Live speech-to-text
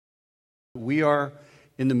We are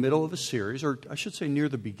in the middle of a series, or I should say near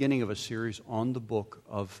the beginning of a series on the book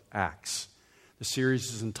of Acts. The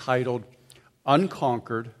series is entitled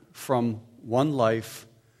Unconquered, From One Life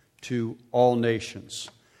to All Nations.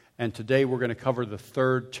 And today we're going to cover the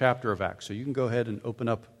third chapter of Acts. So you can go ahead and open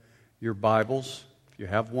up your Bibles if you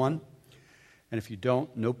have one. And if you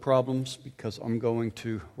don't, no problems, because we're going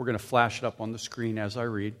to flash it up on the screen as I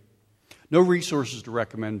read. No resources to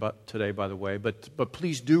recommend today, by the way, but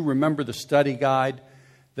please do remember the study guide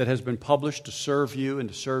that has been published to serve you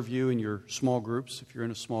in your small groups, if you're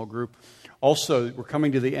in a small group. Also, we're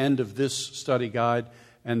coming to the end of this study guide,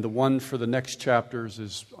 and the one for the next chapters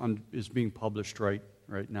is being published right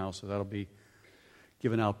now, so that'll be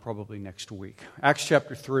given out probably next week. Acts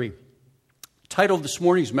chapter 3. Title of this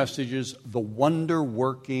morning's message is The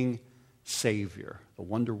Wonder-Working Savior. The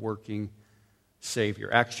Wonder-Working Savior.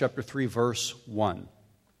 Acts chapter 3, verse 1.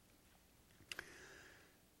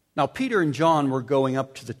 Now, Peter and John were going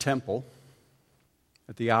up to the temple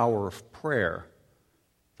at the hour of prayer,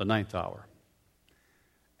 the 9th hour.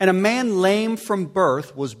 And a man lame from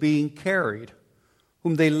birth was being carried,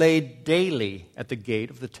 whom they laid daily at the gate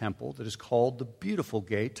of the temple that is called the Beautiful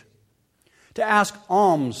Gate, to ask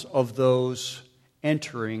alms of those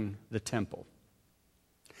entering the temple.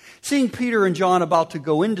 Seeing Peter and John about to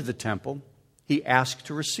go into the temple, he asked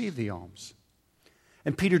to receive the alms.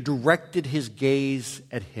 And Peter directed his gaze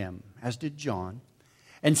at him, as did John,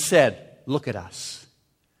 and said, "Look at us."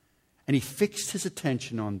 And he fixed his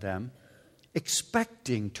attention on them,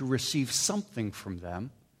 expecting to receive something from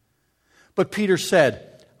them. But Peter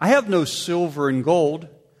said, "I have no silver and gold,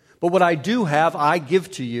 but what I do have I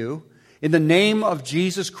give to you. In the name of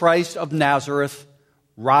Jesus Christ of Nazareth,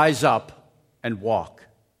 rise up and walk."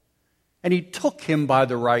 And he took him by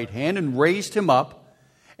the right hand and raised him up,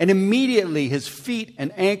 and immediately his feet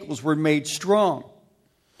and ankles were made strong.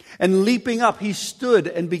 And leaping up, he stood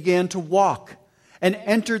and began to walk, and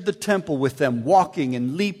entered the temple with them, walking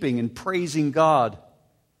and leaping and praising God.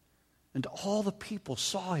 And all the people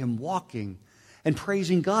saw him walking and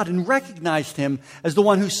praising God, and recognized him as the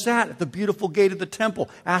one who sat at the beautiful gate of the temple,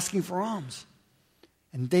 asking for alms.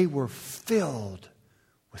 And they were filled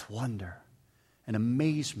with wonder and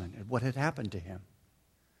amazement at what had happened to him.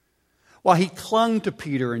 While he clung to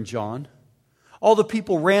Peter and John, all the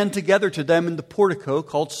people ran together to them in the portico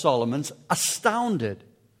called Solomon's, astounded.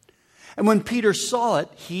 And when Peter saw it,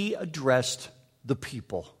 he addressed the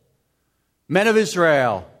people. "Men of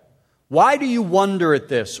Israel, why do you wonder at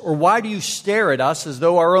this? Or why do you stare at us as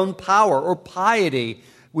though our own power or piety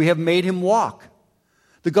we have made him walk?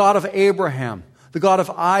 The God of Abraham, the God of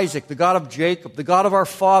Isaac, the God of Jacob, the God of our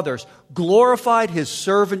fathers, glorified his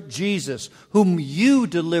servant Jesus, whom you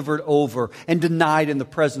delivered over and denied in the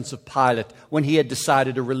presence of Pilate when he had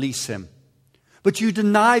decided to release him. But you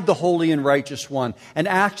denied the holy and righteous one and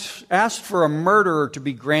asked for a murderer to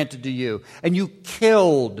be granted to you, and you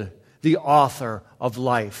killed the author of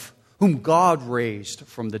life, whom God raised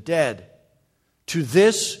from the dead. To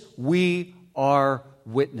this we are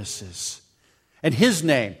witnesses. And his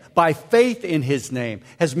name, by faith in his name,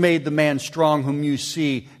 has made the man strong whom you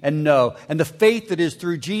see and know. And the faith that is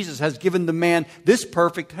through Jesus has given the man this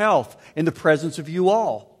perfect health in the presence of you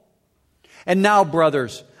all. And now,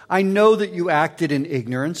 brothers, I know that you acted in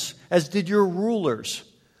ignorance, as did your rulers.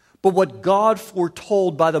 But what God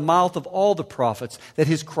foretold by the mouth of all the prophets, that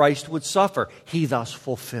his Christ would suffer, he thus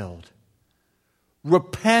fulfilled.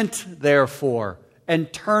 Repent, therefore,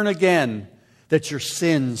 and turn again, that your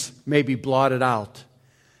sins may be blotted out,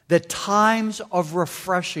 that times of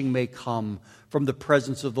refreshing may come from the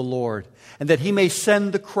presence of the Lord, and that he may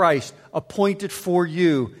send the Christ appointed for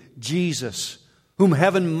you, Jesus, whom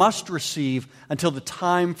heaven must receive until the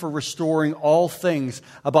time for restoring all things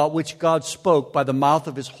about which God spoke by the mouth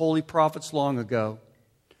of his holy prophets long ago.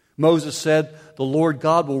 Moses said, "The Lord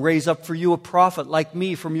God will raise up for you a prophet like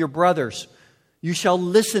me from your brothers. You shall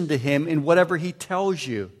listen to him in whatever he tells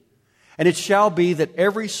you. And it shall be that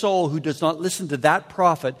every soul who does not listen to that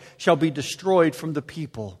prophet shall be destroyed from the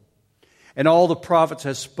people." And all the prophets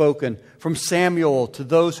have spoken, from Samuel to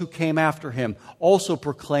those who came after him, also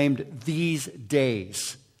proclaimed these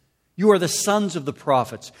days. You are the sons of the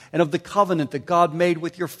prophets and of the covenant that God made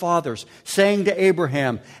with your fathers, saying to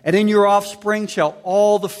Abraham, "And in your offspring shall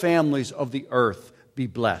all the families of the earth be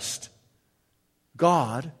blessed."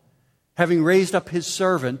 God, having raised up his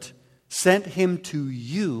servant, sent him to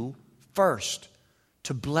you first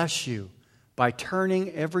to bless you by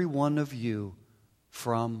turning every one of you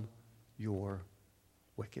from your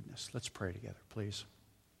wickedness. Let's pray together, please.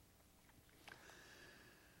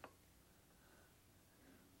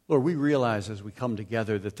 Lord, we realize as we come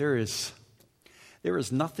together that there is There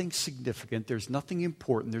is nothing significant, there's nothing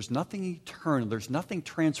important, there's nothing eternal, there's nothing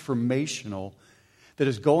transformational that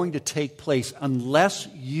is going to take place unless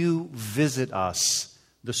you visit us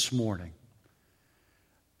this morning.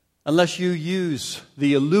 Unless you use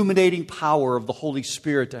the illuminating power of the Holy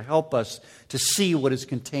Spirit to help us to see what is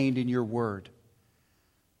contained in your word.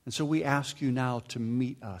 And so we ask you now to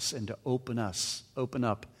meet us and to open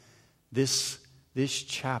up this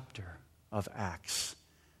chapter of Acts,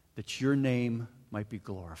 that your name might be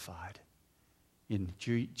glorified. In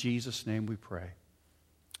Jesus' name we pray.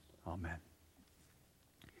 Amen.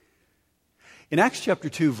 In Acts chapter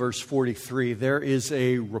 2, verse 43, there is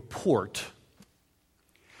a report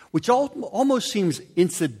which almost seems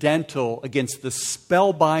incidental against the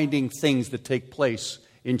spellbinding things that take place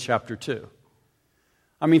in chapter 2.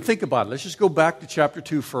 I mean, think about it. Let's just go back to chapter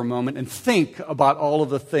 2 for a moment and think about all of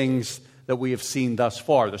the things that we have seen thus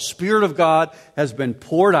far. The Spirit of God has been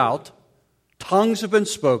poured out. Tongues have been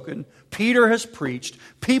spoken. Peter has preached.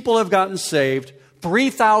 People have gotten saved.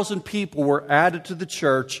 3,000 people were added to the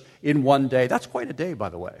church in one day. That's quite a day, by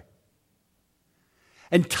the way.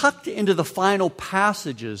 And tucked into the final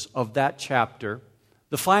passages of that chapter,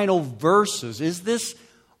 the final verses, is this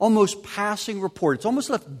almost passing report. It's almost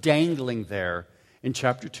left dangling there in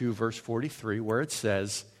chapter 2, verse 43, where it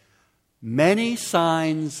says, "Many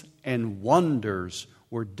signs and wonders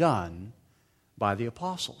were done by the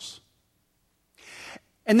apostles."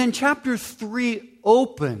 And then chapter 3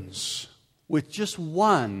 opens with just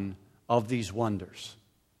one of these wonders.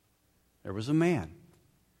 There was a man.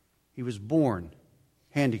 He was born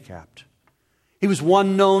handicapped. He was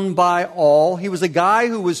one known by all. He was a guy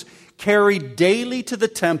who was carried daily to the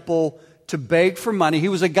temple to beg for money. He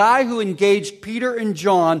was a guy who engaged Peter and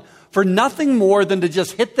John for nothing more than to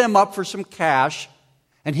just hit them up for some cash.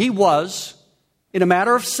 And he was, in a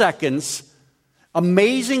matter of seconds,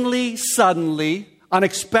 amazingly, suddenly,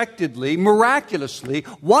 unexpectedly, miraculously,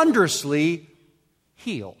 wondrously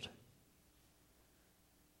healed.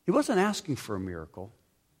 He wasn't asking for a miracle.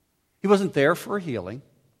 He wasn't there for a healing.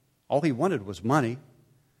 All he wanted was money.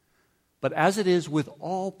 But as it is with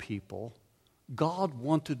all people, God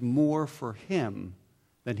wanted more for him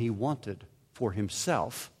than he wanted for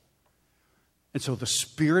himself. And so the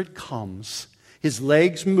Spirit comes, his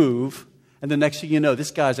legs move, and the next thing you know, this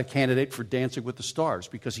guy's a candidate for Dancing with the Stars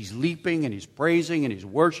because he's leaping and he's praising and he's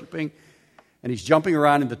worshiping and he's jumping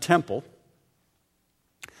around in the temple.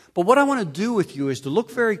 But what I want to do with you is to look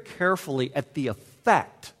very carefully at the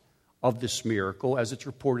effect of this miracle as it's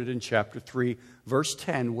reported in chapter 3, verse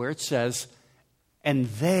 10, where it says, "And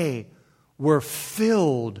they were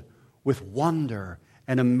filled with wonder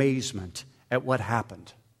and amazement at what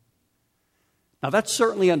happened." Now that's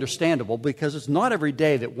certainly understandable because it's not every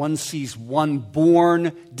day that one sees one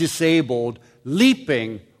born disabled,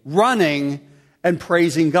 leaping, running, and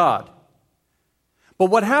praising God. But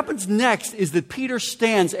what happens next is that Peter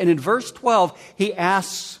stands and in verse 12 he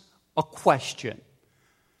asks a question.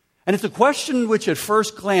 And it's a question which at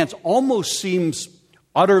first glance almost seems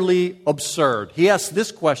utterly absurd. He asks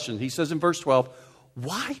this question. He says in verse 12,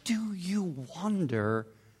 "Why do you wonder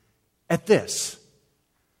at this?"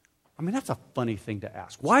 I mean, that's a funny thing to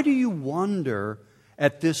ask. Why do you wonder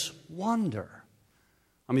at this wonder?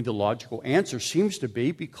 I mean, the logical answer seems to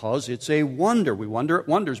be because it's a wonder. We wonder at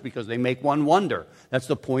wonders because they make one wonder. That's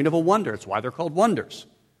the point of a wonder. It's why they're called wonders.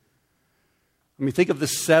 I mean, think of the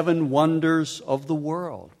 7 wonders of the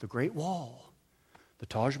world. The Great Wall, the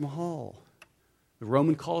Taj Mahal, the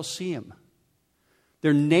Roman Colosseum.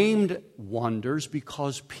 They're named wonders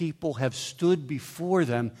because people have stood before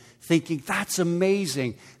them thinking, that's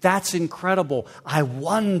amazing, that's incredible. I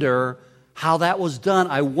wonder how that was done.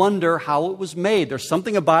 I wonder how it was made. There's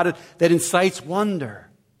something about it that incites wonder.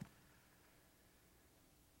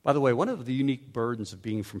 By the way, one of the unique burdens of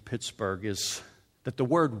being from Pittsburgh is that the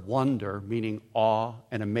word wonder, meaning awe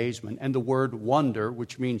and amazement, and the word wonder,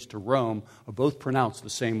 which means to roam, are both pronounced the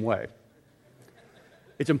same way.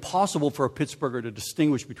 It's impossible for a Pittsburgher to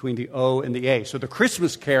distinguish between the O and the A. So the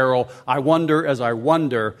Christmas carol, "I wonder as I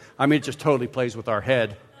wonder," I mean, it just totally plays with our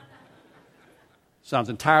head. Sounds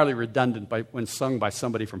entirely redundant when sung by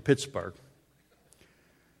somebody from Pittsburgh.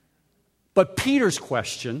 But Peter's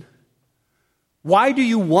question, "Why do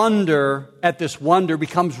you wonder at this wonder?"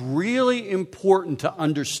 becomes really important to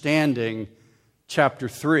understanding chapter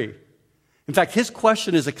 3. In fact, his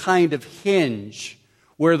question is a kind of hinge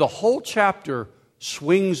where the whole chapter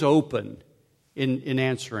swings open in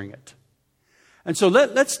answering it. And so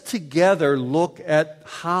let's together look at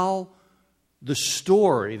how the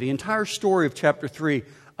story, the entire story of chapter 3,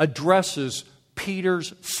 addresses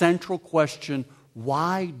Peter's central question,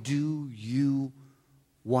 why do you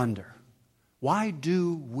wonder? Why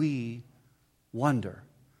do we wonder?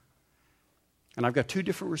 And I've got two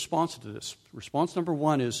different responses to this. Response number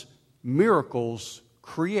one is miracles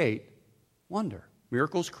create wonder.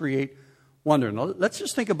 Miracles create wonder. Now, let's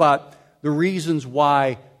just think about the reasons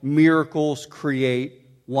why miracles create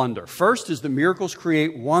wonder. First is that miracles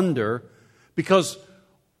create wonder because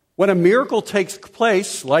when a miracle takes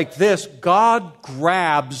place like this, God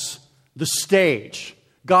grabs the stage.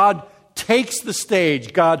 God takes the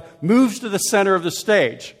stage. God moves to the center of the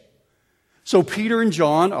stage. So Peter and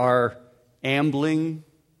John are ambling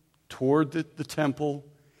toward the temple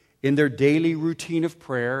in their daily routine of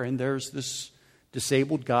prayer, and there's this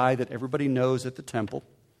disabled guy that everybody knows at the temple,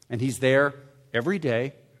 and he's there every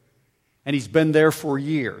day, and he's been there for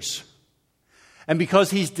years. And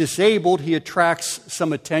because he's disabled, he attracts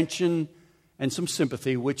some attention and some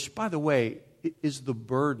sympathy, which, by the way, is the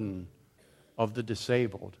burden of the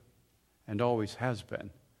disabled, and always has been,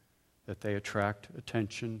 that they attract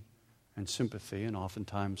attention and sympathy, and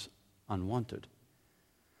oftentimes unwanted.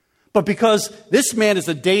 But because this man is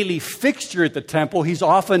a daily fixture at the temple, he's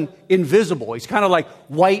often invisible. He's kind of like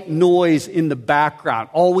white noise in the background,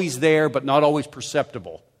 always there but not always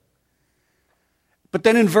perceptible. But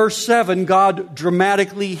then in verse 7, God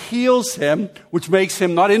dramatically heals him, which makes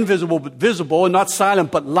him not invisible but visible, and not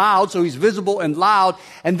silent but loud, so he's visible and loud.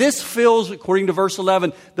 And this fills, according to verse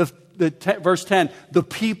 11, verse 10, the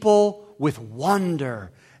people with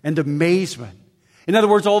wonder and amazement. In other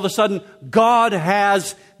words, all of a sudden, God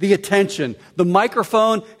has the attention. The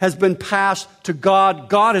microphone has been passed to God.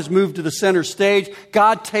 God has moved to the center stage.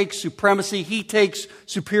 God takes supremacy. He takes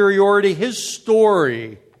superiority. His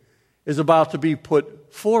story is about to be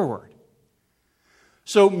put forward.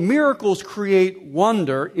 So miracles create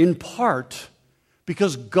wonder in part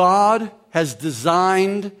because God has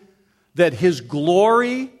designed that His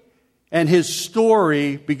glory and His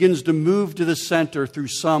story begins to move to the center through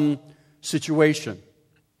some situation.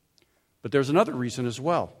 But there's another reason as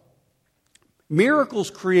well.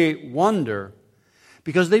 Miracles create wonder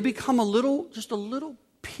because they become just a little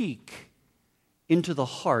peek into the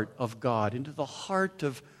heart of God, into the heart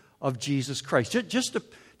of Jesus Christ. Just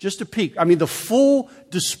a peek. I mean, the full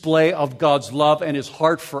display of God's love and His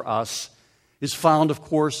heart for us is found, of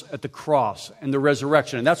course, at the cross and the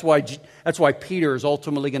resurrection. And that's why Peter is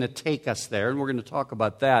ultimately going to take us there, and we're going to talk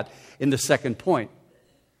about that in the second point.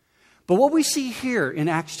 But what we see here in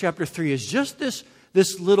Acts chapter 3 is just this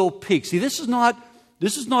little peek. See, this is not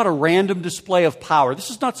a random display of power. This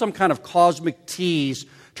is not some kind of cosmic tease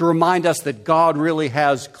to remind us that God really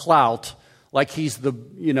has clout, like he's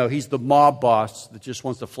the mob boss that just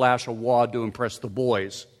wants to flash a wad to impress the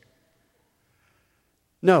boys.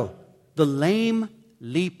 No, the lame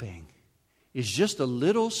leaping is just a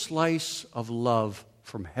little slice of love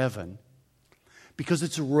from heaven, because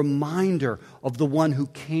it's a reminder of the one who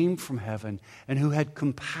came from heaven and who had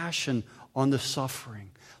compassion on the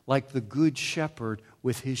suffering, like the good shepherd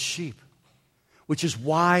with his sheep. Which is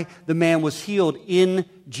why the man was healed in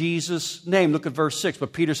Jesus' name. Look at verse 6.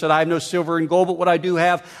 But Peter said, I have no silver and gold, but what I do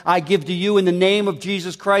have, I give to you in the name of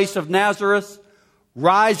Jesus Christ of Nazareth.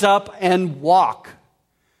 Rise up and walk.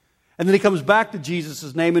 And then he comes back to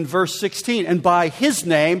Jesus' name in verse 16. And by His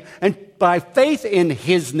name, and by faith in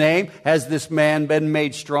His name, has this man been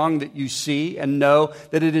made strong, that you see and know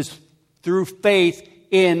that it is through faith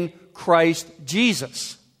in Christ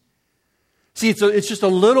Jesus. See, it's just a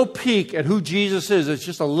little peek at who Jesus is. It's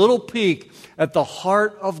just a little peek at the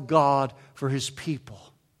heart of God for His people.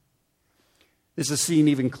 This is seen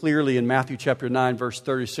even clearly in Matthew chapter 9, verse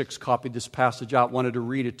 36. Copied this passage out, wanted to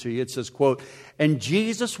read it to you. It says, quote, And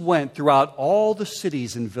Jesus went throughout all the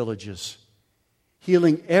cities and villages,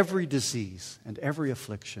 healing every disease and every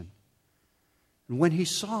affliction. And when He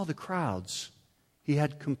saw the crowds, He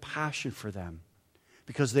had compassion for them,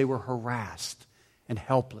 because they were harassed and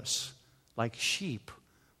helpless, like sheep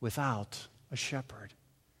without a shepherd.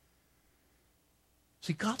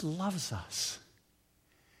 See, God loves us.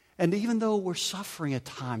 And even though we're suffering at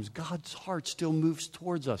times, God's heart still moves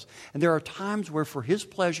towards us. And there are times where, for His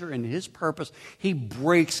pleasure and His purpose, He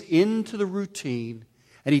breaks into the routine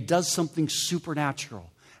and He does something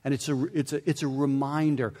supernatural. And it's a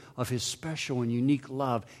reminder of His special and unique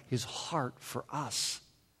love, His heart for us.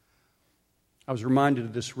 I was reminded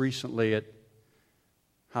of this recently at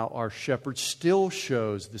how our shepherd still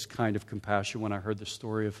shows this kind of compassion when I heard the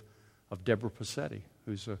story of Deborah Passetti,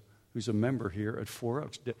 who's a member here at Four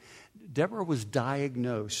Oaks. Deborah was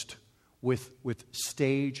diagnosed with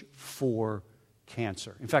stage 4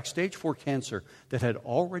 cancer. In fact, stage 4 cancer that had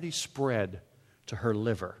already spread to her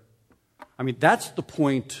liver. I mean, that's the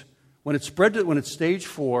point. When it's stage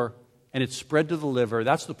 4, and it spread to the liver.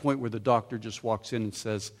 That's the point where the doctor just walks in and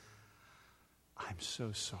says, I'm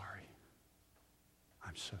so sorry.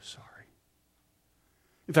 I'm so sorry.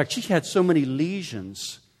 In fact, she had so many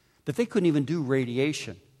lesions that they couldn't even do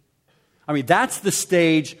radiation. I mean, that's the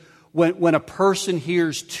stage when a person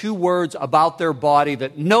hears two words about their body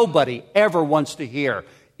that nobody ever wants to hear: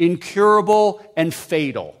 incurable and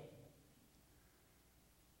fatal.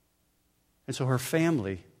 And so her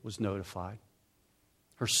family was notified.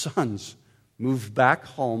 Her sons moved back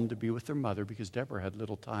home to be with their mother because Deborah had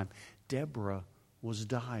little time. Deborah was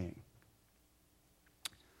dying.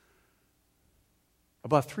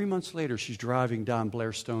 About 3 months later, she's driving down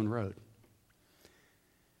Blairstone Road.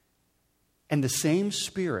 And the same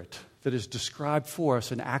Spirit that is described for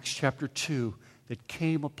us in Acts chapter 2 that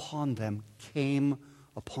came upon them came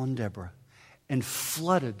upon Deborah and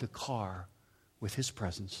flooded the car with His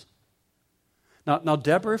presence. Now,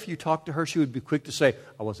 Deborah, if you talk to her, she would be quick to say,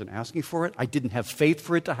 I wasn't asking for it. I didn't have faith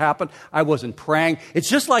for it to happen. I wasn't praying. It's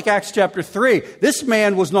just like Acts chapter 3. This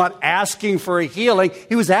man was not asking for a healing.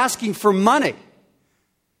 He was asking for money.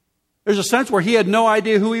 There's a sense where he had no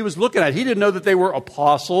idea who he was looking at. He didn't know that they were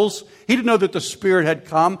apostles. He didn't know that the Spirit had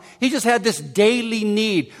come. He just had this daily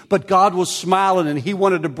need. But God was smiling, and He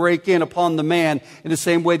wanted to break in upon the man in the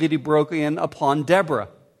same way that He broke in upon Deborah.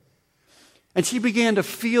 And she began to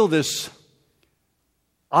feel this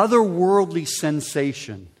otherworldly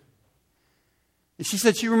sensation. And she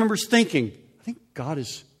said she remembers thinking, I think God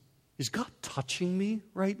is God touching me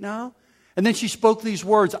right now? And then she spoke these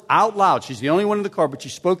words out loud. She's the only one in the car, but she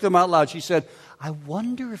spoke them out loud. She said, I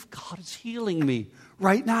wonder if God is healing me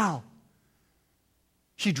right now.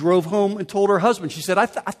 She drove home and told her husband. She said, I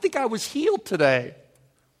think I was healed today.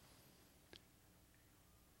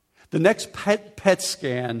 The next PET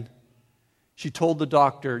scan, she told the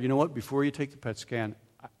doctor, you know what, before you take the PET scan,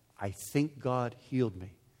 I think God healed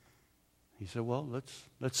me. He said, well,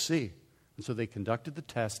 let's see. And so they conducted the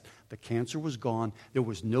test. The cancer was gone. There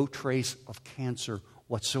was no trace of cancer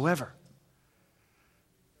whatsoever.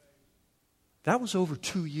 That was over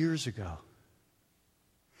 2 years ago.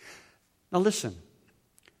 Now listen,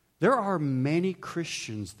 there are many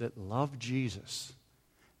Christians that love Jesus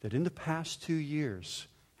that in the past 2 years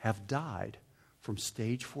have died from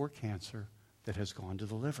stage 4 cancer that has gone to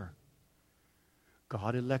the liver.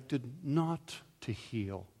 God elected not to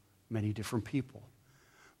heal many different people.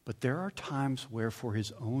 But there are times where, for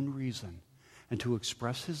His own reason, and to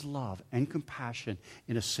express His love and compassion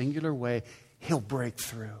in a singular way, He'll break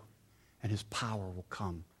through, and His power will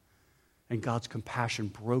come. And God's compassion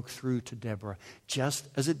broke through to Deborah, just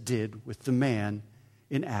as it did with the man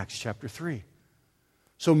in Acts chapter 3.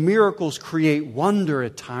 So miracles create wonder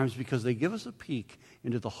at times because they give us a peek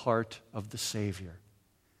into the heart of the Savior.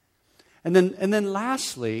 And then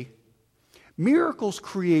lastly, miracles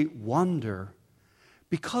create wonder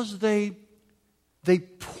because they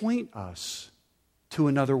point us to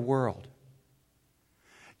another world.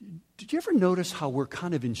 Did you ever notice how we're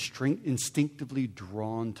kind of instinctively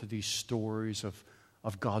drawn to these stories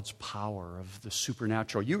of God's power, of the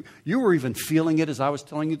supernatural? You were even feeling it as I was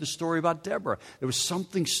telling you the story about Deborah. There was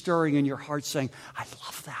something stirring in your heart saying, I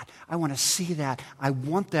love that. I want to see that. I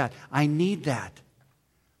want that. I need that.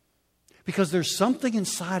 Because there's something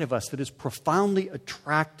inside of us that is profoundly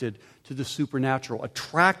attracted to the supernatural,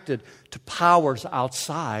 attracted to powers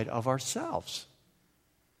outside of ourselves.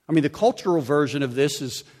 I mean, the cultural version of this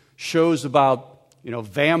is shows about,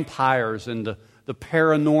 vampires and the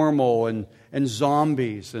paranormal and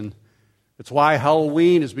zombies. And it's why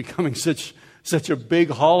Halloween is becoming such a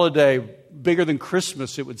big holiday, bigger than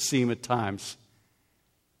Christmas, it would seem at times.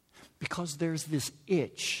 Because there's this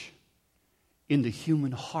itch in the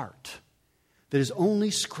human heart that is only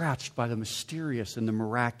scratched by the mysterious and the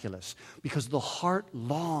miraculous, because the heart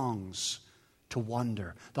longs to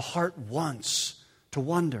wonder. The heart wants to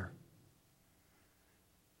wonder.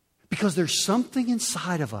 Because there's something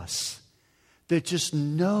inside of us that just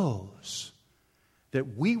knows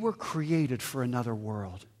that we were created for another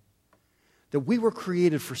world, that we were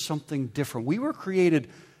created for something different. We were created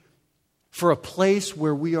for a place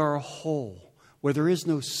where we are whole, where there is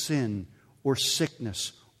no sin or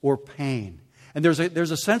sickness or pain. And there's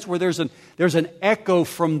a sense where there's an echo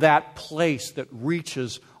from that place that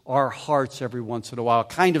reaches our hearts every once in a while, a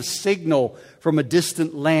kind of signal from a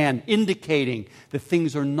distant land indicating that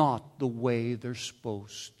things are not the way they're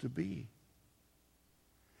supposed to be.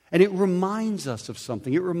 And it reminds us of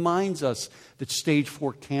something. It reminds us that stage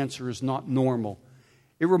 4 cancer is not normal.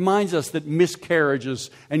 It reminds us that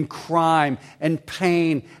miscarriages and crime and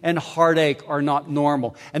pain and heartache are not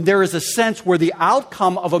normal. And there is a sense where the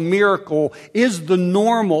outcome of a miracle is the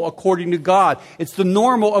normal according to God. It's the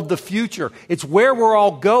normal of the future. It's where we're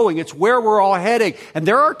all going. It's where we're all heading. And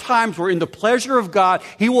there are times where in the pleasure of God,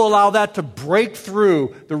 He will allow that to break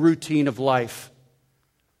through the routine of life.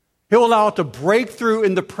 He'll allow it to break through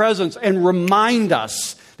in the presence and remind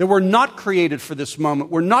us that we're not created for this moment.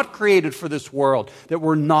 We're not created for this world. That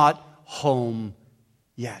we're not home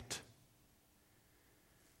yet.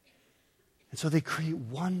 And so they create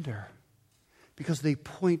wonder because they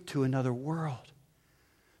point to another world.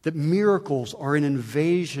 That miracles are an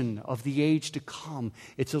invasion of the age to come.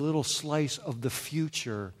 It's a little slice of the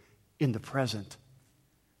future in the present.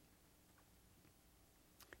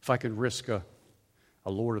 If I could risk a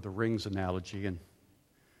Lord of the Rings analogy, and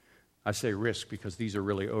I say risk because these are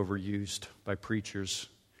really overused by preachers,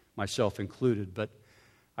 myself included, but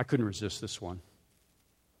I couldn't resist this one.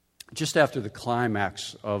 Just after the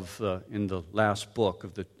climax in the last book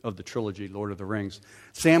of the trilogy, Lord of the Rings,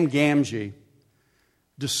 Sam Gamgee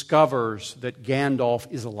discovers that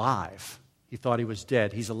Gandalf is alive. He thought he was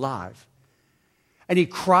dead. He's alive. And he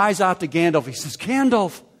cries out to Gandalf. He says,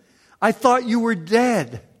 "Gandalf, I thought you were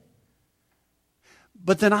dead.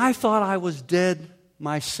 But then I thought I was dead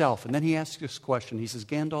myself." And then he asks this question. He says,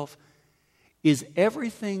 "Gandalf, is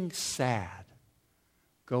everything sad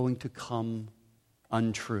going to come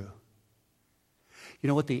untrue?" You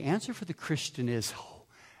know what the answer for the Christian is? Oh,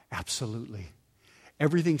 absolutely.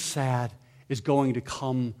 Everything sad is going to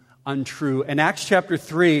come untrue. And Acts chapter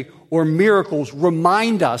 3, or miracles,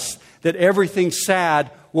 remind us that everything sad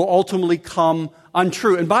will ultimately come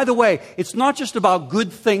untrue. And by the way, it's not just about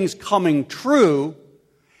good things coming true.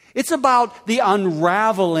 It's about the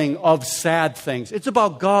unraveling of sad things. It's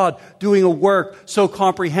about God doing a work so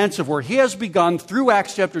comprehensive where He has begun through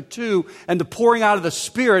Acts chapter 2 and the pouring out of the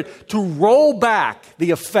Spirit to roll back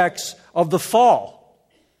the effects of the fall.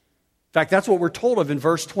 In fact, that's what we're told of in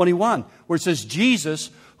verse 21, where it says, "Jesus,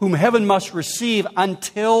 whom heaven must receive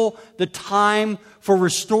until the time for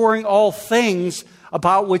restoring all things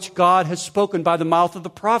about which God has spoken by the mouth of the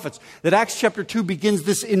prophets." That Acts chapter 2 begins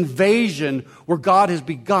this invasion where God has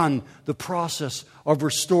begun the process of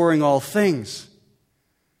restoring all things.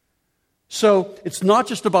 So it's not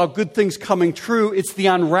just about good things coming true, it's the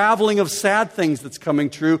unraveling of sad things that's coming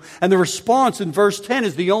true. And the response in verse 10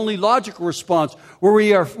 is the only logical response, where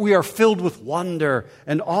we are filled with wonder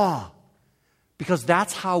and awe. Because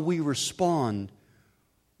that's how we respond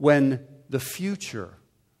when the future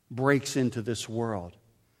breaks into this world.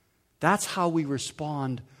 That's how we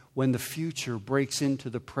respond when the future breaks into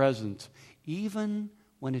the present, even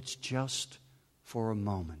when it's just for a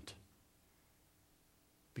moment.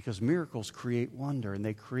 Because miracles create wonder, and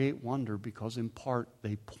they create wonder because in part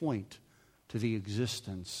they point to the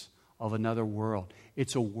existence of another world.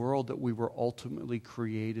 It's a world that we were ultimately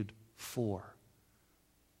created for,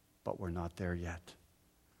 but we're not there yet.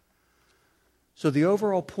 So the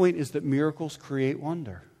overall point is that miracles create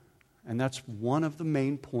wonder. And that's one of the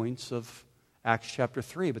main points of Acts chapter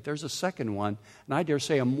 3. But there's a second one, and I dare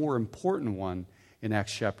say a more important one in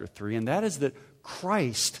Acts chapter 3, and that is that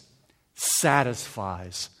Christ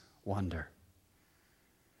satisfies wonder.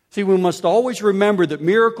 See, we must always remember that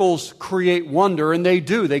miracles create wonder, and they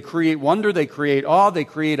do. They create wonder, they create awe, they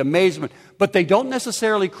create amazement, but they don't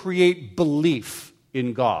necessarily create belief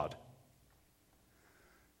in God.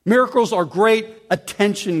 Miracles are great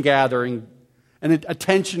attention-gathering and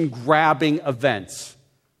attention-grabbing events,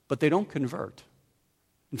 but they don't convert.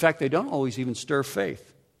 In fact, they don't always even stir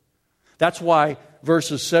faith. That's why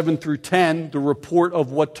verses 7 through 10, the report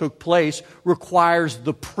of what took place, requires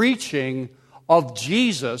the preaching of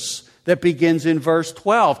Jesus that begins in verse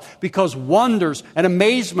 12, because wonders and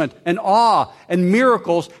amazement and awe and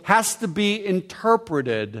miracles has to be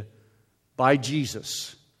interpreted by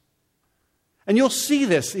Jesus. And you'll see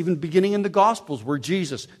this even beginning in the Gospels, where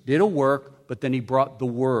Jesus did a work, but then He brought the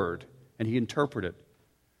Word and He interpreted.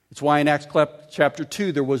 It's why in Acts chapter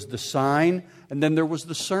 2 there was the sign and then there was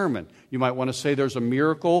the sermon. You might want to say there's a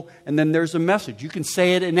miracle and then there's a message. You can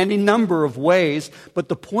say it in any number of ways, but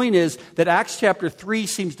the point is that Acts chapter 3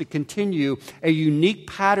 seems to continue a unique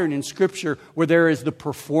pattern in Scripture where there is the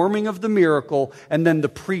performing of the miracle and then the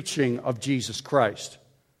preaching of Jesus Christ.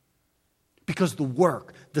 Because the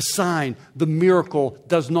work, the sign, the miracle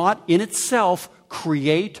does not in itself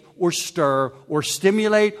create or stir or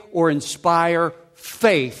stimulate or inspire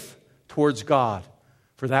faith towards God.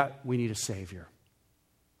 For that, we need a Savior.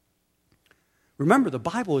 Remember, the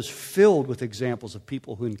Bible is filled with examples of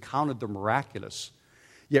people who encountered the miraculous,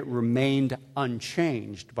 yet remained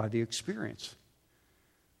unchanged by the experience.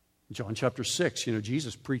 John chapter 6,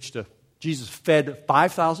 Jesus fed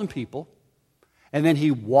 5,000 people, and then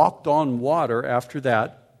he walked on water after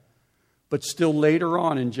that. But still later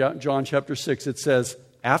on in John chapter 6, it says,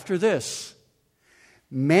 after this,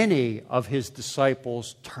 many of his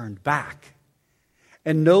disciples turned back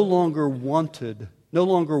and no longer walked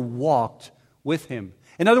with him.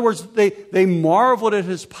 In other words, they marveled at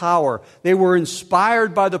his power. They were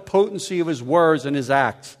inspired by the potency of his words and his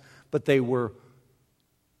acts, but they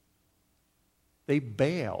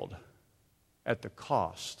bailed at the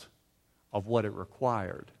cost of what it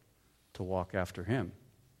required to walk after him.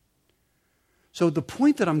 So the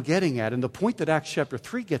point that I'm getting at, and the point that Acts chapter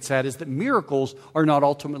 3 gets at, is that miracles are not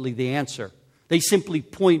ultimately the answer. They simply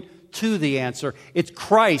point to the answer. It's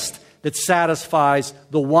Christ that satisfies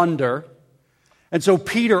the wonder. And so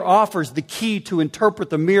Peter offers the key to interpret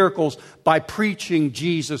the miracles by preaching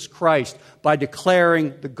Jesus Christ, by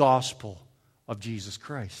declaring the gospel of Jesus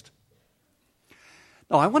Christ.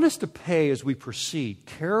 Now, I want us to pay, as we proceed,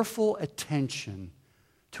 careful attention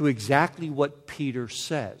to exactly what Peter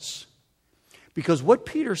says. Because what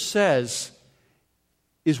Peter says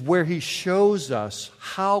is where he shows us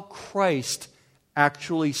how Christ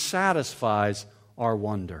actually satisfies our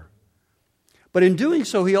wonder. But in doing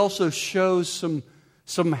so, he also shows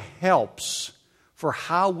some helps for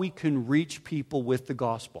how we can reach people with the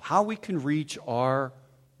gospel, how we can reach our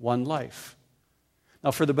one life.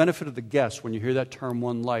 Now, for the benefit of the guests, when you hear that term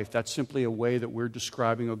one life, that's simply a way that we're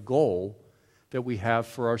describing a goal that we have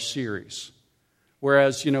for our series.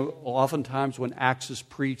 Whereas, oftentimes when Acts is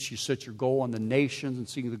preached, you set your goal on the nations and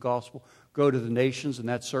seeing the gospel, go to the nations, and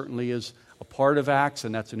that certainly is a part of Acts,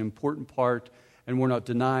 and that's an important part, and we're not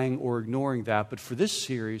denying or ignoring that. But for this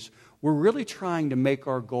series, we're really trying to make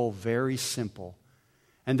our goal very simple,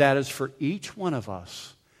 and that is for each one of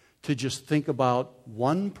us to just think about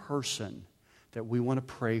one person that we want to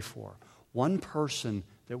pray for, one person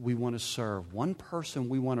that we want to serve, one person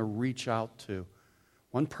we want to reach out to,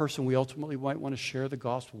 one person we ultimately might want to share the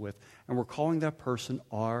gospel with, and we're calling that person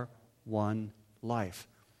our one life.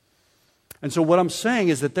 And so what I'm saying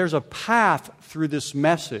is that there's a path through this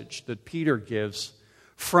message that Peter gives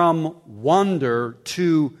from wonder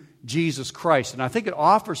to Jesus Christ. And I think it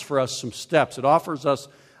offers for us some steps. It offers us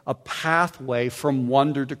a pathway from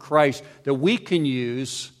wonder to Christ that we can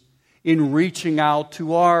use in reaching out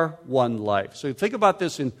to our one life. So think about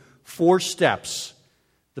this in 4 steps.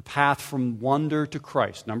 The path from wonder to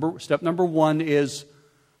Christ. Step number 1 is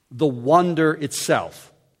the wonder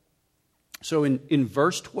itself. So in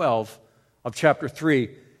verse 12 of chapter 3,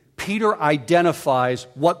 Peter identifies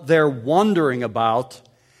what they're wondering about,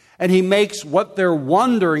 and he makes what they're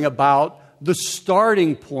wondering about the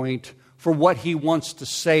starting point for what he wants to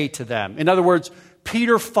say to them. In other words,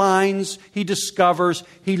 Peter finds, he discovers,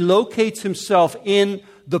 he locates himself in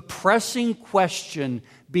the pressing question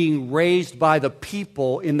being raised by the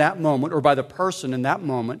people in that moment, or by the person in that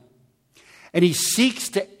moment. And he seeks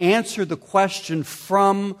to answer the question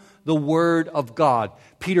from the Word of God.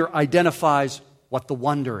 Peter identifies what the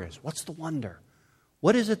wonder is. What's the wonder?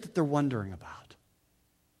 What is it that they're wondering about?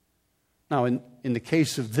 Now, in the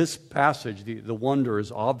case of this passage, the wonder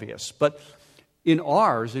is obvious. But in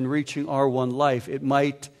reaching our one life, it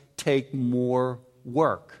might take more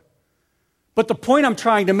work. But the point I'm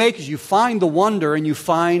trying to make is you find the wonder and you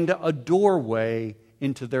find a doorway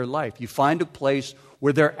into their life. You find a place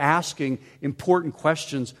where they're asking important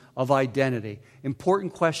questions of identity,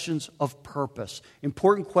 important questions of purpose,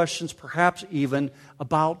 important questions perhaps even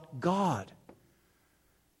about God.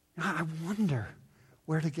 I wonder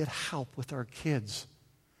where to get help with our kids.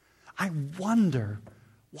 I wonder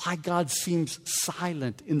why God seems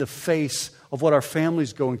silent in the face of what our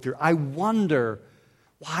family's going through. I wonder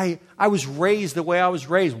why I was raised the way I was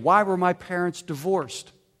raised. Why were my parents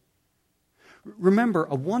divorced? Remember,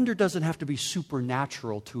 a wonder doesn't have to be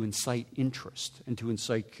supernatural to incite interest and to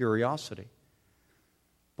incite curiosity.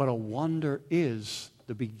 But a wonder is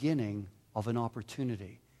the beginning of an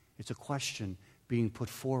opportunity. It's a question being put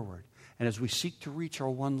forward. And as we seek to reach our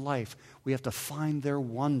one life, we have to find their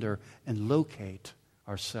wonder and locate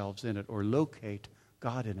ourselves in it, or locate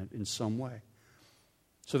God in it in some way.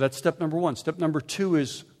 So that's step number 1. Step number 2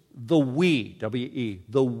 is the we, W-E,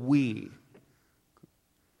 the we.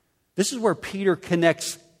 This is where Peter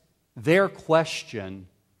connects their question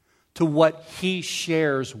to what he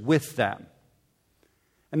shares with them.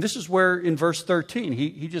 And this is where in verse 13,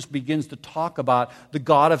 he just begins to talk about the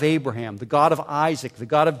God of Abraham, the God of Isaac, the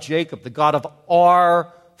God of Jacob, the God of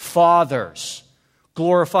our fathers,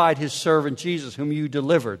 glorified his servant Jesus, whom you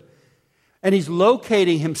delivered. And he's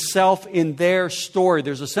locating himself in their story.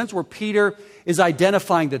 There's a sense where Peter is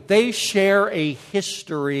identifying that they share a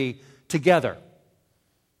history together.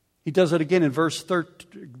 He does it again in verse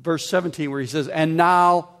 17 where he says, "And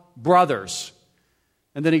now, brothers."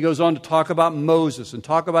 And then he goes on to talk about Moses and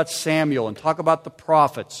talk about Samuel and talk about the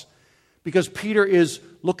prophets. Because Peter is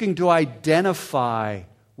looking to identify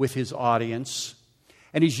with his audience.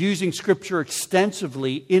 And he's using Scripture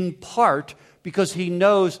extensively in part because he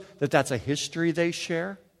knows that that's a history they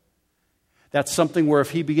share. That's something where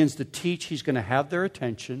if he begins to teach, he's going to have their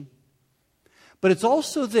attention. But it's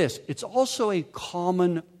also this. It's also a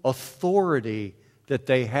common authority that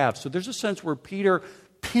they have. So there's a sense where Peter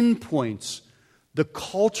pinpoints the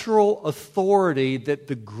cultural authority that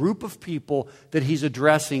the group of people that he's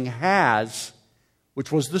addressing has,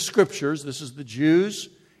 which was the Scriptures. This is the Jews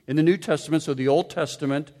in the New Testament, so the Old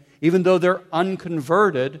Testament, even though they're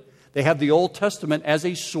unconverted, they have the Old Testament as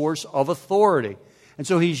a source of authority. And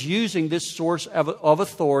so he's using this source of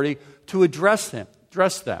authority to address them.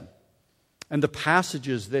 And the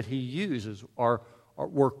passages that he uses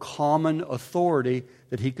were common authority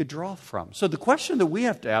that he could draw from. So the question that we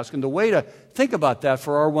have to ask, and the way to think about that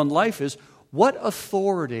for our one life is, what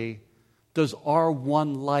authority does our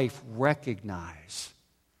one life recognize?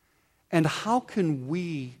 And how can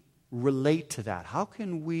we relate to that? How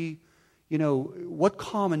can we, what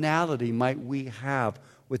commonality might we have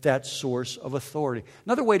with that source of authority?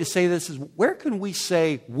 Another way to say this is, where can we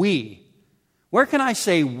say we? Where can I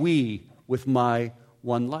say we with my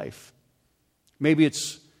one life? Maybe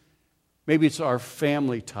it's our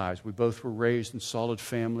family ties. We both were raised in solid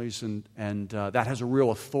families, and that has a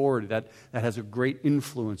real authority. That has a great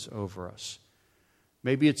influence over us.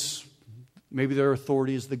 Maybe their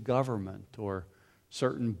authority is the government or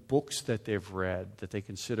certain books that they've read that they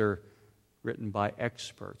consider written by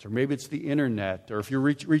experts. Or maybe it's the internet. Or if you're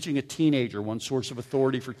reaching a teenager, one source of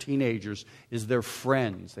authority for teenagers is their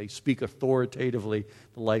friends. They speak authoritatively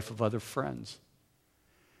the life of other friends.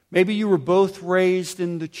 Maybe you were both raised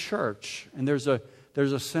in the church, and there's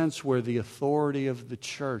a sense where the authority of the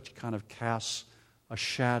church kind of casts a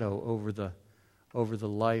shadow over the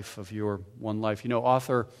life of your one life.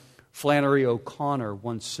 Author Flannery O'Connor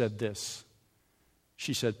once said this.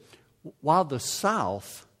 She said, "While the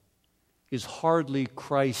South is hardly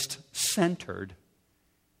Christ-centered,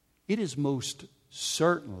 it is most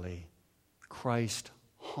certainly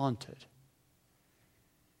Christ-haunted."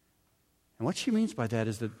 And what she means by that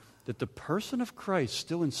is that the person of Christ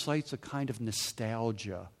still incites a kind of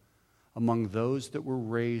nostalgia among those that were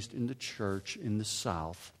raised in the church in the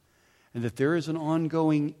South, and that there is an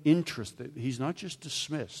ongoing interest that he's not just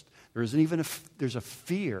dismissed. There's a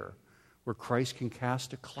fear where Christ can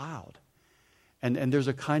cast a cloud. And there's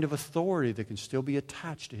a kind of authority that can still be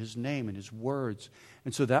attached to his name and his words.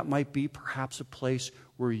 And so that might be perhaps a place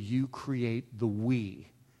where you create the we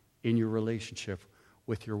in your relationship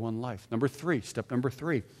with your one life. Step number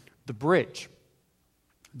three, the bridge.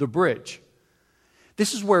 The bridge.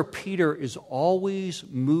 This is where Peter is always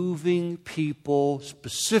moving people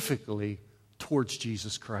specifically towards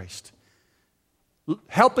Jesus Christ.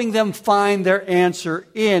 Helping them find their answer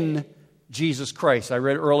in Jesus Christ. I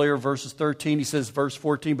read earlier verses 13. He says, verse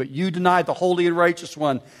 14, "But you denied the holy and righteous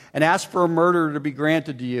one and asked for a murderer to be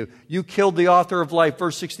granted to you. You killed the author of life."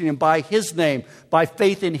 Verse 16, "And by his name, by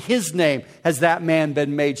faith in his name, has that man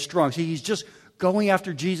been made strong." See, he's just going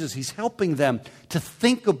after Jesus. He's helping them to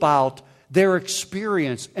think about their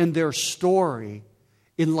experience and their story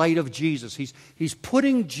in light of Jesus. He's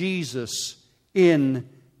putting Jesus in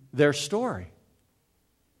their story.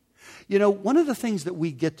 One of the things that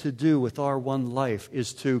we get to do with our one life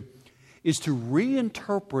is to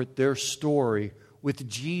reinterpret their story with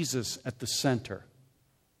Jesus at the center,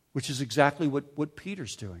 which is exactly what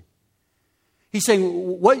Peter's doing. He's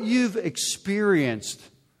saying what you've experienced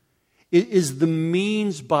is the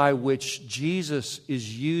means by which Jesus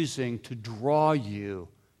is using to draw you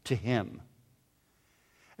to him.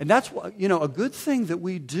 And that's what, a good thing that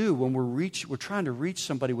we do when we're trying to reach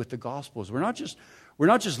somebody with the gospel is we're not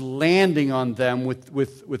just landing on them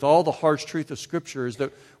with all the harsh truth of Scripture, is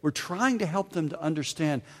that we're trying to help them to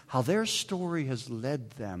understand how their story has led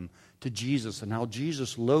them to Jesus and how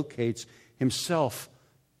Jesus locates himself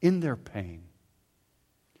in their pain,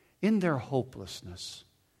 in their hopelessness,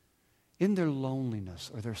 in their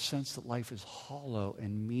loneliness, or their sense that life is hollow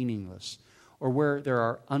and meaningless, or where there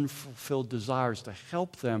are unfulfilled desires, to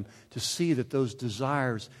help them to see that those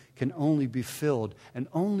desires can only be filled and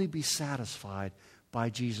only be satisfied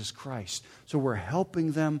by Jesus Christ. So we're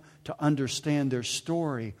helping them to understand their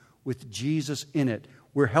story with Jesus in it.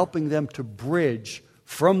 We're helping them to bridge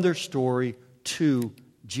from their story to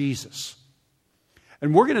Jesus.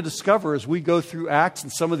 And we're going to discover as we go through Acts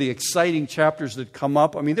and some of the exciting chapters that come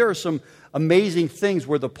up. I mean, there are some amazing things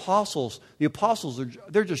where the apostles,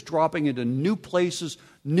 they're just dropping into new places,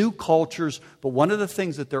 new cultures. But one of the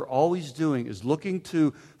things that they're always doing is looking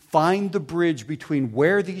to find the bridge between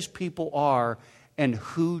where these people are and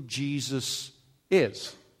who Jesus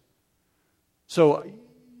is. So,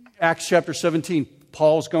 Acts chapter 17,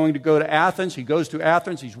 Paul's going to go to Athens. He goes to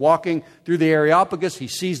Athens. He's walking through the Areopagus. He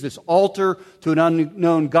sees this altar to an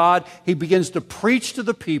unknown God. He begins to preach to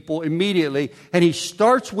the people immediately. And he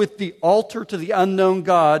starts with the altar to the unknown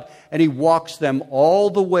God. And he walks them all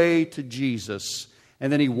the way to Jesus.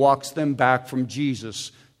 And then he walks them back from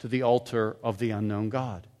Jesus to the altar of the unknown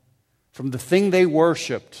God. From the thing they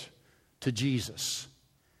worshipped to Jesus.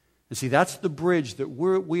 And see, that's the bridge that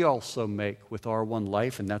we also make with our one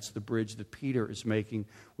life, and that's the bridge that Peter is making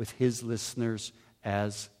with his listeners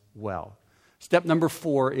as well. Step number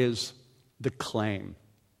 4 is the claim.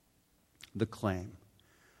 The claim.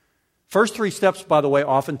 First 3 steps, by the way,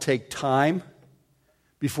 often take time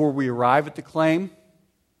before we arrive at the claim.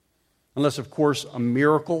 Unless, of course, a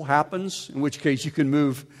miracle happens, in which case you can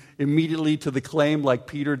move immediately to the claim like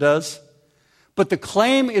Peter does. But the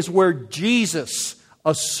claim is where Jesus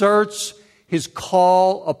asserts his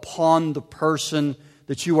call upon the person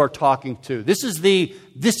that you are talking to. This is the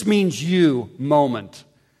 "this means you" moment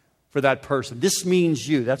for that person. This means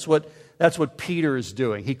you. That's what Peter is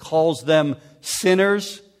doing. He calls them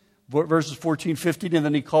sinners, verses 14, 15, and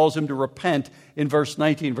then he calls them to repent in verse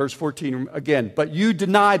 19, verse 14 again. But you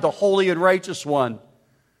denied the holy and righteous one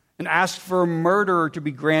and asked for a murderer to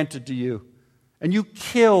be granted to you. And you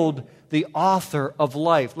killed the author of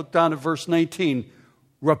life. Look down at verse 19.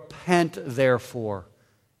 Repent, therefore,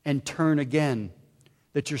 and turn again,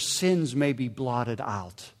 that your sins may be blotted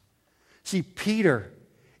out. See, Peter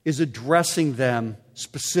is addressing them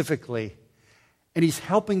specifically, and he's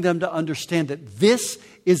helping them to understand that this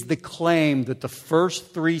is the claim that the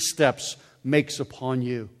first 3 steps makes upon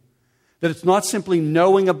you. That it's not simply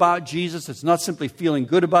knowing about Jesus, it's not simply feeling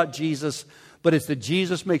good about Jesus, but it's that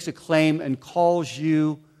Jesus makes a claim and calls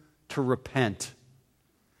you to repent.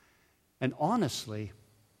 And honestly,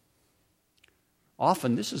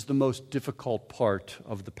 often this is the most difficult part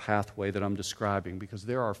of the pathway that I'm describing, because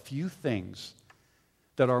there are few things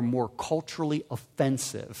that are more culturally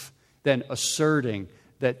offensive than asserting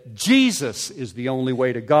that Jesus is the only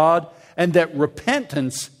way to God and that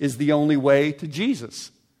repentance is the only way to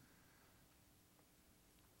Jesus.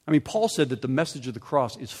 I mean, Paul said that the message of the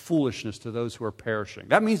cross is foolishness to those who are perishing.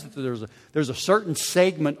 That means that there's a certain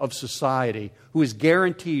segment of society who is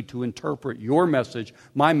guaranteed to interpret your message,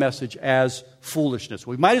 my message, as foolishness.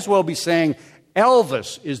 We might as well be saying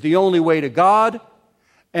Elvis is the only way to God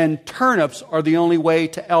and turnips are the only way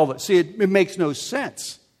to Elvis. See, it makes no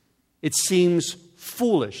sense. It seems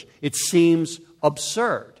foolish. It seems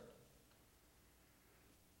absurd.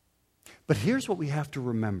 But here's what we have to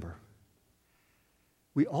remember.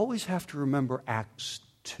 We always have to remember Acts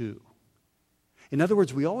 2. In other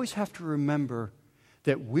words, we always have to remember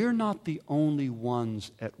that we're not the only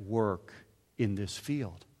ones at work in this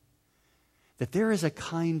field. That there is a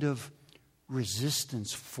kind of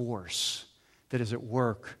resistance force that is at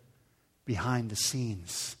work behind the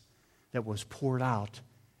scenes that was poured out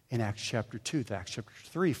in Acts chapter 2. Acts chapter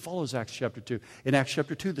 3 follows Acts chapter 2. In Acts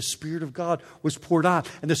chapter 2, the Spirit of God was poured out.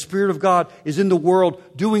 And the Spirit of God is in the world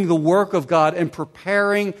doing the work of God and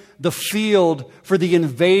preparing the field for the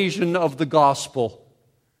invasion of the gospel.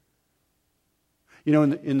 You know,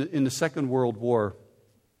 in the Second World War,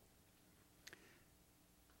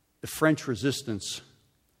 the French resistance,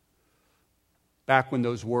 back when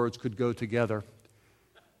those words could go together,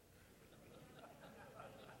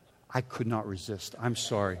 I could not resist. I'm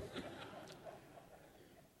sorry.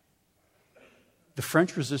 The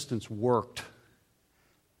French resistance worked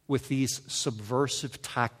with these subversive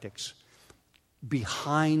tactics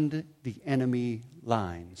behind the enemy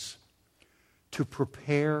lines to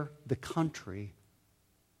prepare the country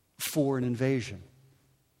for an invasion.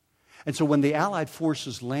 And so when the Allied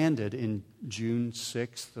forces landed in June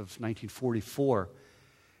 6th of 1944,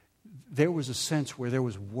 there was a sense where there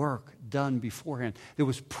was work done beforehand. There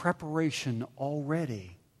was preparation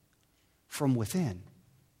already from within.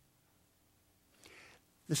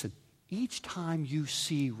 Listen, each time you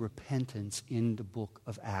see repentance in the book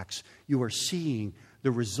of Acts, you are seeing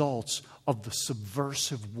the results of the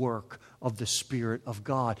subversive work of the Spirit of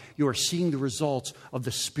God. You are seeing the results of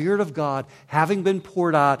the Spirit of God having been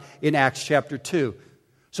poured out in Acts chapter 2.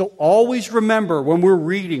 So always remember when we're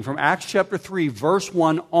reading from Acts chapter 3, verse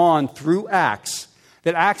 1 on through Acts,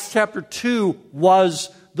 that Acts chapter 2 was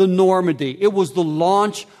the Normandy. It was the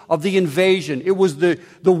launch of the invasion. It was the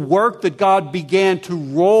work that God began to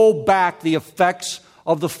roll back the effects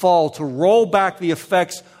of the fall, to roll back the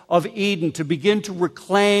effects of Eden, to begin to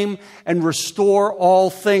reclaim and restore all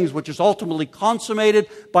things, which is ultimately consummated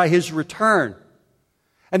by His return.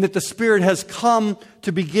 And that the Spirit has come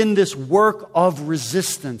to begin this work of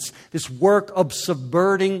resistance, this work of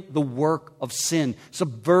subverting the work of sin,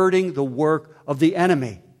 subverting the work of the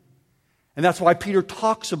enemy. And that's why Peter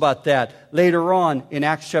talks about that later on in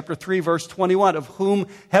Acts chapter 3, verse 21, of whom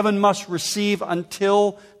heaven must receive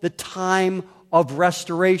until the time of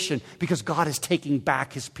restoration, because God is taking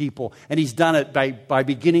back His people. And He's done it by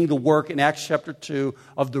beginning the work in Acts chapter 2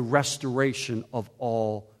 of the restoration of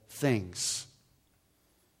all things,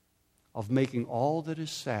 of making all that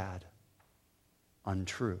is sad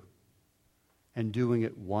untrue and doing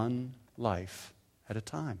it one life at a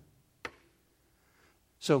time.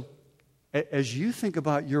 So, as you think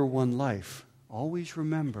about your one life, always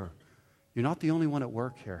remember, you're not the only one at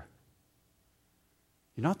work here.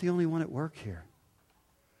 You're not the only one at work here.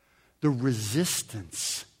 The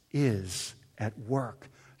resistance is at work.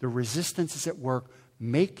 The resistance is at work,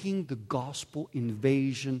 making the gospel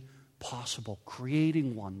invasion possible,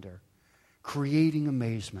 creating wonder, creating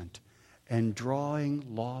amazement, and drawing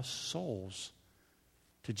lost souls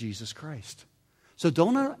to Jesus Christ. So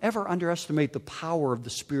don't ever underestimate the power of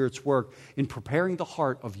the Spirit's work in preparing the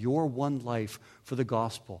heart of your one life for the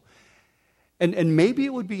gospel. And maybe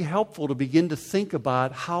it would be helpful to begin to think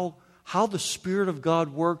about how the Spirit of God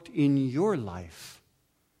worked in your life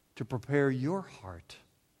to prepare your heart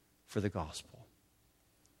for the gospel.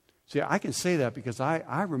 See, I can say that because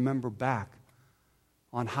I remember back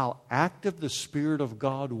on how active the Spirit of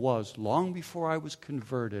God was long before I was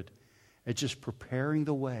converted at just preparing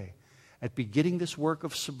the way, at beginning this work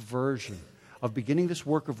of subversion, of beginning this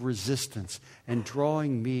work of resistance, and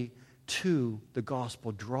drawing me to the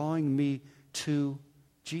gospel, drawing me to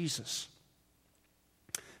Jesus.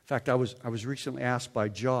 In fact, I was recently asked by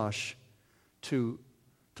Josh to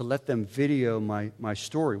let them video my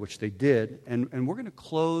story, which they did, and we're going to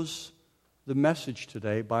close the message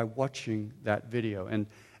today by watching that video. And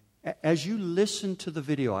as you listen to the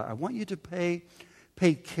video, I want you to pay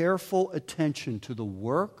careful attention to the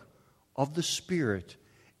work of the Spirit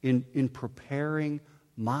in preparing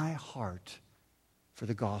my heart for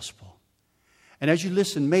the gospel. And as you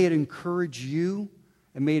listen, may it encourage you,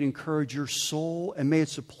 and may it encourage your soul, and may it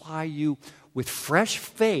supply you with fresh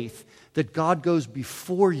faith that God goes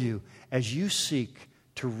before you as you seek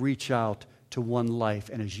to reach out to one life,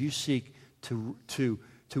 and as you seek to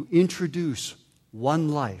introduce one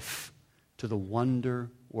life to the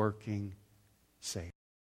wonder-working Savior.